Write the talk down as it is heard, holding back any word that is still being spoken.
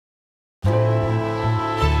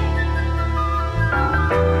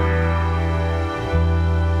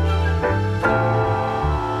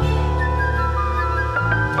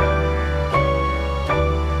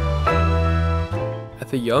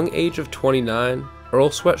the young age of 29, Earl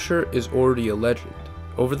Sweatshirt is already a legend.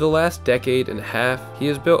 Over the last decade and a half, he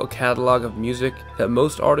has built a catalog of music that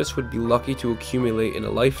most artists would be lucky to accumulate in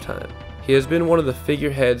a lifetime. He has been one of the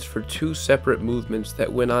figureheads for two separate movements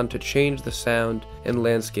that went on to change the sound and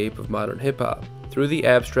landscape of modern hip-hop, through the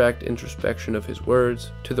abstract introspection of his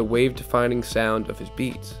words to the wave-defining sound of his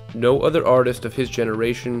beats. No other artist of his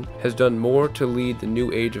generation has done more to lead the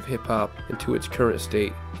new age of hip-hop into its current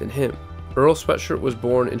state than him. Earl Sweatshirt was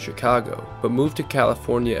born in Chicago, but moved to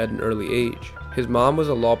California at an early age. His mom was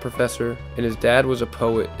a law professor, and his dad was a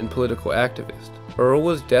poet and political activist. Earl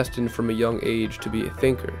was destined from a young age to be a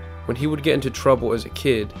thinker. When he would get into trouble as a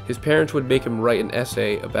kid, his parents would make him write an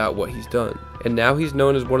essay about what he's done, and now he's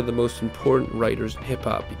known as one of the most important writers in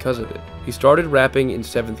hip-hop because of it. He started rapping in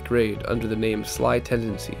 7th grade under the name Sly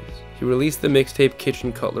Tendencies. He released the mixtape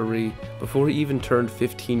Kitchen Cutlery before he even turned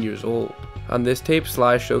 15 years old. On this tape,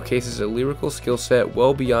 Sly showcases a lyrical skill set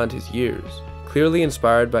well beyond his years. Clearly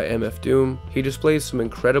inspired by MF Doom, he displays some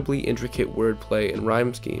incredibly intricate wordplay and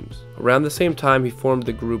rhyme schemes. Around the same time, he formed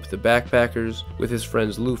the group The Backpackers with his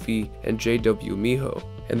friends Luffy and JW Miho,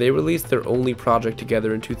 and they released their only project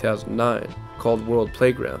together in 2009, called World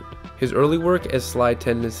Playground. His early work as Sly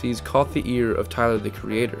Tendencies caught the ear of Tyler the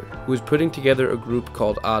Creator, who was putting together a group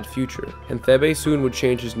called Odd Future, and Thebe soon would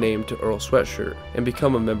change his name to Earl Sweatshirt and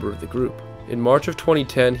become a member of the group. In March of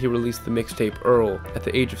 2010, he released the mixtape Earl at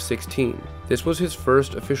the age of 16. This was his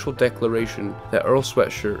first official declaration that Earl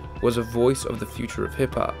Sweatshirt was a voice of the future of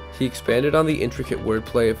hip-hop. He expanded on the intricate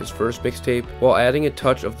wordplay of his first mixtape while adding a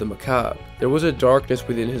touch of the macabre. There was a darkness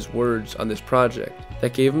within his words on this project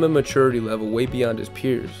that gave him a maturity level way beyond his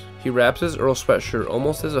peers. He raps as Earl Sweatshirt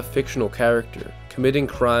almost as a fictional character, committing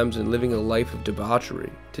crimes and living a life of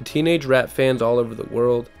debauchery. To teenage rap fans all over the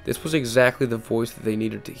world, this was exactly the voice that they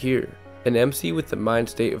needed to hear. An MC with the mind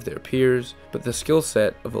state of their peers, but the skill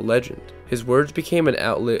set of a legend. His words became an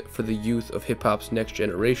outlet for the youth of hip-hop's next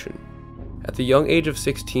generation. At the young age of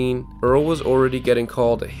 16, Earl was already getting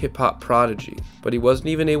called a hip-hop prodigy, but he wasn't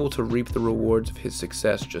even able to reap the rewards of his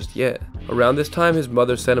success just yet. Around this time, his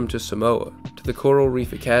mother sent him to Samoa, to the Coral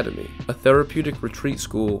Reef Academy, a therapeutic retreat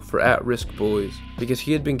school for at-risk boys, because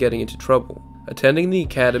he had been getting into trouble. Attending the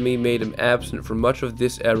academy made him absent from much of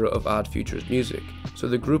this era of Odd Future's music, so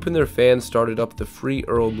the group and their fans started up the Free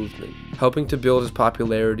Earl movement, helping to build his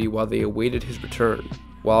popularity while they awaited his return.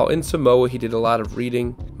 While in Samoa, he did a lot of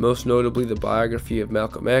reading, most notably the biography of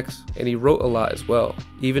Malcolm X, and he wrote a lot as well,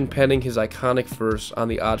 even penning his iconic verse on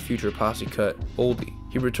the Odd Future posse cut, Oldie.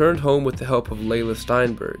 He returned home with the help of Layla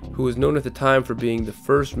Steinberg, who was known at the time for being the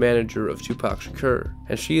first manager of Tupac Shakur,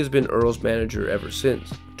 and she has been Earl's manager ever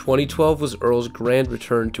since. 2012 was Earl's grand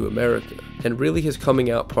return to America, and really his coming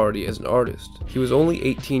out party as an artist. He was only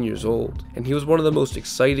 18 years old, and he was one of the most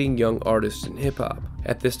exciting young artists in hip-hop.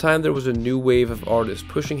 At this time, there was a new wave of artists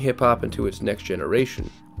pushing hip-hop into its next generation.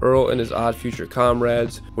 Earl and his Odd Future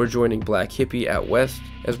comrades were joining Black Hippie out west,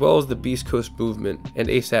 as well as the Beast Coast movement and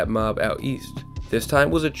ASAP Mob out east. This time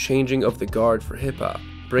was a changing of the guard for hip-hop,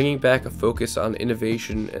 bringing back a focus on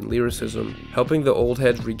innovation and lyricism, helping the old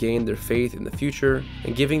heads regain their faith in the future,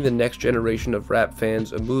 and giving the next generation of rap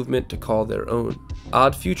fans a movement to call their own.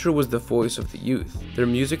 Odd Future was the voice of the youth. Their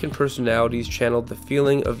music and personalities channeled the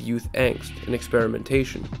feeling of youth angst and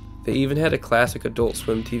experimentation. They even had a classic Adult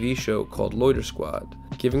Swim TV show called Loiter Squad,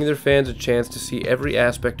 giving their fans a chance to see every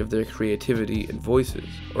aspect of their creativity and voices.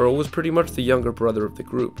 Earl was pretty much the younger brother of the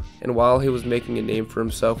group, and while he was making a name for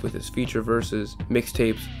himself with his feature verses,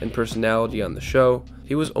 mixtapes, and personality on the show,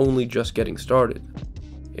 he was only just getting started.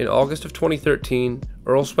 In August of 2013,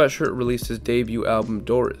 Earl Sweatshirt released his debut album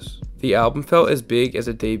Doris. The album felt as big as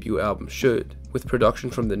a debut album should, with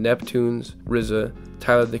production from the Neptunes, RZA,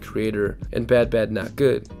 Tyler the Creator, and Bad Bad Not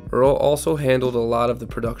Good. Earl also handled a lot of the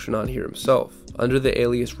production on here himself, under the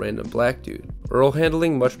alias Random Black Dude. Earl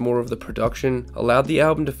handling much more of the production allowed the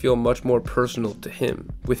album to feel much more personal to him,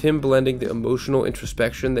 with him blending the emotional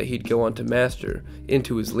introspection that he'd go on to master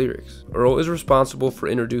into his lyrics. Earl is responsible for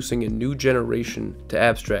introducing a new generation to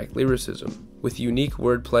abstract lyricism, with unique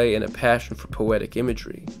wordplay and a passion for poetic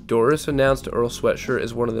imagery. Doris announced Earl Sweatshirt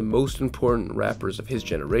as one of the most important rappers of his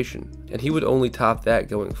generation, and he would only top that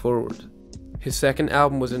going forward. His second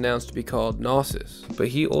album was announced to be called Gnosis, but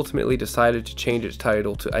he ultimately decided to change its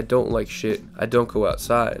title to I Don't Like Shit, I Don't Go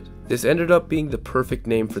Outside. This ended up being the perfect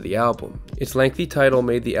name for the album. Its lengthy title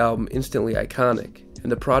made the album instantly iconic,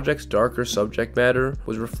 and the project's darker subject matter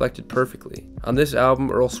was reflected perfectly. On this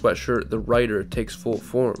album, Earl Sweatshirt, the writer, takes full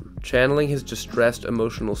form, channeling his distressed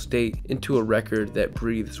emotional state into a record that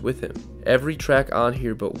breathes with him. Every track on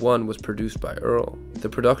here but one was produced by Earl. The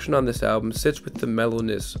production on this album sits with the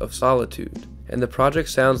mellowness of Solitude, and the project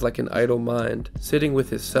sounds like an idle mind sitting with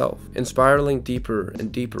his self and spiraling deeper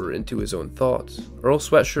and deeper into his own thoughts. Earl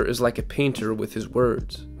Sweatshirt is like a painter with his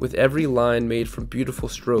words, with every line made from beautiful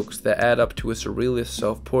strokes that add up to a surrealist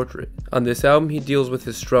self-portrait. On this album, he deals with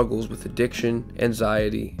his struggles with addiction,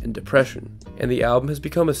 anxiety, and depression, and the album has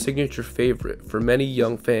become a signature favorite for many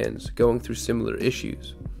young fans going through similar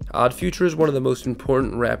issues. Odd Future is one of the most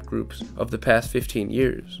important rap groups of the past 15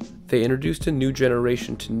 years. They introduced a new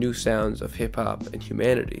generation to new sounds of hip-hop and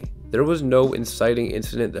humanity. There was no inciting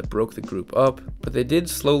incident that broke the group up, but they did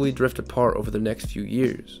slowly drift apart over the next few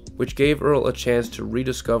years, which gave Earl a chance to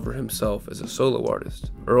rediscover himself as a solo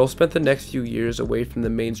artist. Earl spent the next few years away from the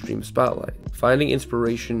mainstream spotlight, finding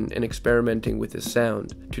inspiration and experimenting with his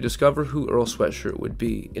sound to discover who Earl Sweatshirt would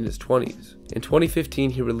be in his 20s. In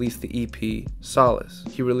 2015, he released the EP, Solace.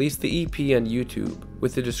 He released the EP on YouTube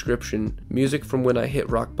with the description, "Music from when I hit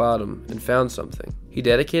rock bottom and found something." He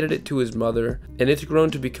dedicated it to his mother, and it's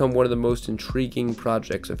grown to become one of the most intriguing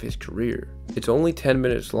projects of his career. It's only 10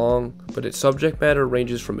 minutes long, but its subject matter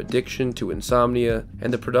ranges from addiction to insomnia,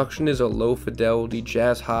 and the production is a low-fidelity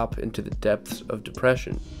jazz hop into the depths of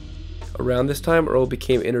depression. Around this time, Earl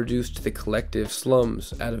became introduced to the collective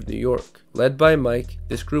Slums out of New York. Led by Mike,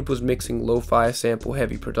 this group was mixing lo-fi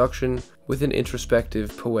sample-heavy production with an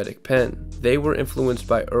introspective, poetic pen. They were influenced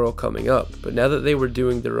by Earl coming up, but now that they were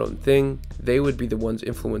doing their own thing, they would be the ones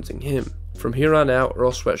influencing him. From here on out,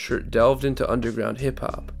 Earl Sweatshirt delved into underground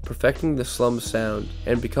hip-hop, perfecting the slum sound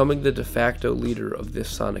and becoming the de facto leader of this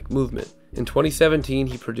sonic movement. In 2017,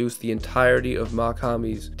 he produced the entirety of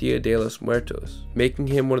mach-hommy's Dia de los Muertos, making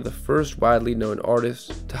him one of the first widely known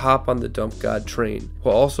artists to hop on the Dump God train,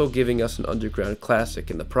 while also giving us an underground classic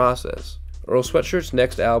in the process. Earl Sweatshirt's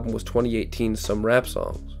next album was 2018's Some Rap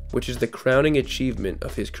Songs, which is the crowning achievement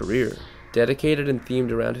of his career. Dedicated and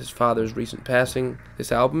themed around his father's recent passing,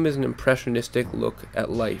 this album is an impressionistic look at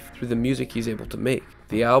life through the music he's able to make.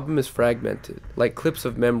 The album is fragmented, like clips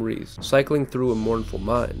of memories cycling through a mournful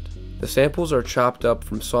mind. The samples are chopped up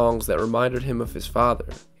from songs that reminded him of his father,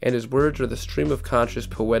 and his words are the stream of conscious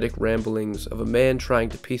poetic ramblings of a man trying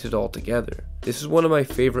to piece it all together. This is one of my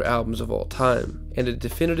favorite albums of all time, and a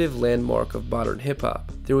definitive landmark of modern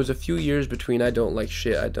hip-hop. There was a few years between I Don't Like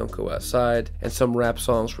Shit, I Don't Go Outside, and Some Rap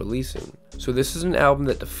Songs releasing, so this is an album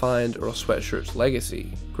that defined Earl Sweatshirt's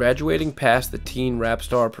legacy, graduating past the teen rap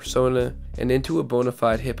star persona and into a bona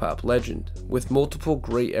fide hip-hop legend, with multiple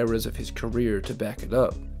great eras of his career to back it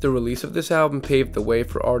up. The release of this album paved the way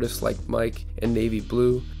for artists like Mike and Navy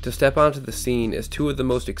Blue to step onto the scene as two of the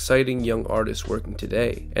most exciting young artists working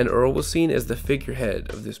today, and Earl was seen as the figurehead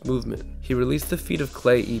of this movement. He released the Feet of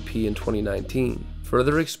Clay EP in 2019,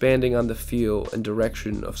 further expanding on the feel and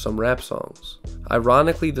direction of Some Rap Songs.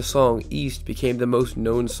 Ironically, the song East became the most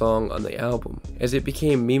known song on the album, as it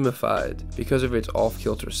became memified because of its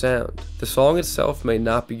off-kilter sound. The song itself may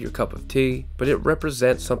not be your cup of tea, but it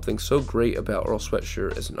represents something so great about Earl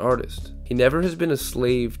Sweatshirt as an artist. He never has been a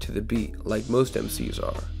slave to the beat like most MCs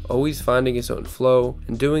are, always finding his own flow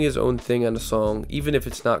and doing his own thing on a song even if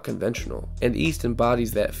it's not conventional, and East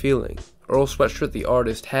embodies that feeling. Earl Sweatshirt the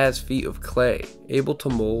artist has feet of clay, able to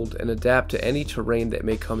mold and adapt to any terrain that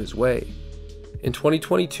may come his way. In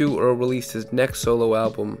 2022, Earl released his next solo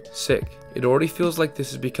album, Sick. It already feels like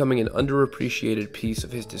this is becoming an underappreciated piece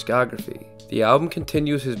of his discography. The album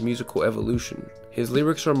continues his musical evolution. His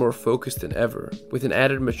lyrics are more focused than ever, with an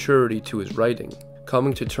added maturity to his writing,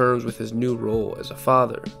 coming to terms with his new role as a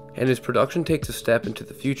father, and his production takes a step into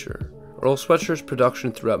the future. Earl Sweatshirt's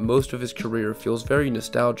production throughout most of his career feels very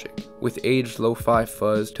nostalgic, with aged lo-fi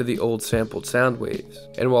fuzz to the old sampled sound waves.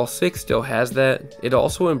 And while Sick still has that, it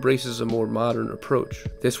also embraces a more modern approach.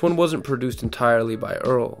 This one wasn't produced entirely by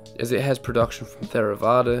Earl, as it has production from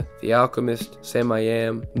Theravada, The Alchemist, Sam I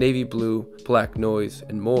Am, Navy Blue, Black Noise,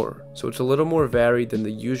 and more, so it's a little more varied than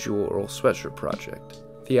the usual Earl Sweatshirt project.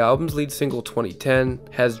 The album's lead single 2010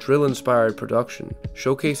 has drill-inspired production,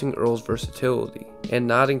 showcasing Earl's versatility, and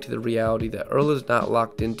nodding to the reality that Earl is not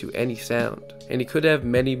locked into any sound, and he could have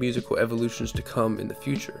many musical evolutions to come in the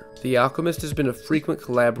future. The Alchemist has been a frequent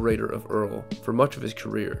collaborator of Earl for much of his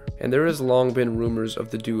career, and there has long been rumors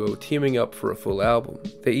of the duo teaming up for a full album.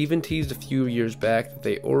 They even teased a few years back that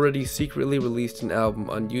they already secretly released an album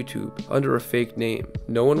on YouTube under a fake name.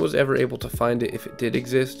 No one was ever able to find it if it did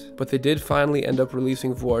exist, but they did finally end up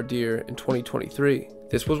releasing Voir Dire in 2023.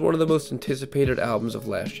 This was one of the most anticipated albums of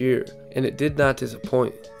last year, and it did not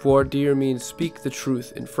disappoint. Voir dire means speak the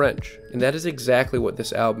truth in French, and that is exactly what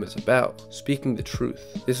this album is about, speaking the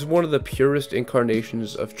truth. This is one of the purest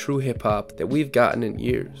incarnations of true hip-hop that we've gotten in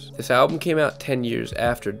years. This album came out 10 years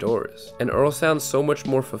after Doris, and Earl sounds so much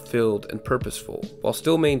more fulfilled and purposeful, while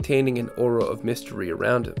still maintaining an aura of mystery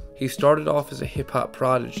around him. He started off as a hip-hop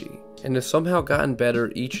prodigy, and has somehow gotten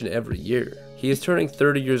better each and every year. He is turning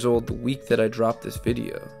 30 years old the week that I dropped this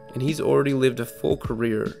video, and he's already lived a full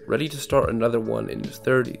career, ready to start another one in his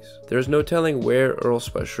 30s. There is no telling where Earl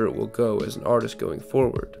Sweatshirt will go as an artist going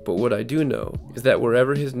forward, but what I do know is that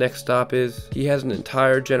wherever his next stop is, he has an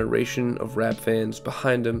entire generation of rap fans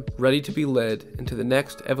behind him, ready to be led into the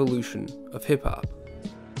next evolution of hip-hop.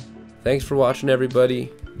 Thanks for watching,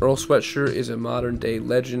 everybody. Earl Sweatshirt is a modern day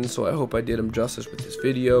legend, so I hope I did him justice with this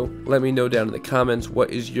video. Let me know down in the comments what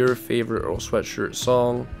is your favorite Earl Sweatshirt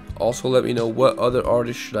song. Also let me know what other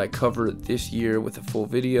artists should I cover this year with a full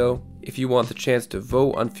video. If you want the chance to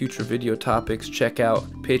vote on future video topics, check out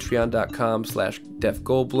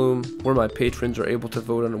patreon.com/defgoldblum, where my patrons are able to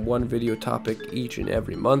vote on one video topic each and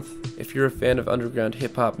every month. If you're a fan of underground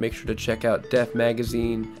hip hop, make sure to check out Def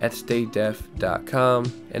Magazine at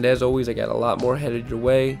staydef.com. And as always, I got a lot more headed your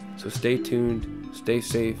way, so stay tuned, stay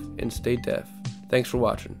safe, and stay def. Thanks for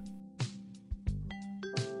watching.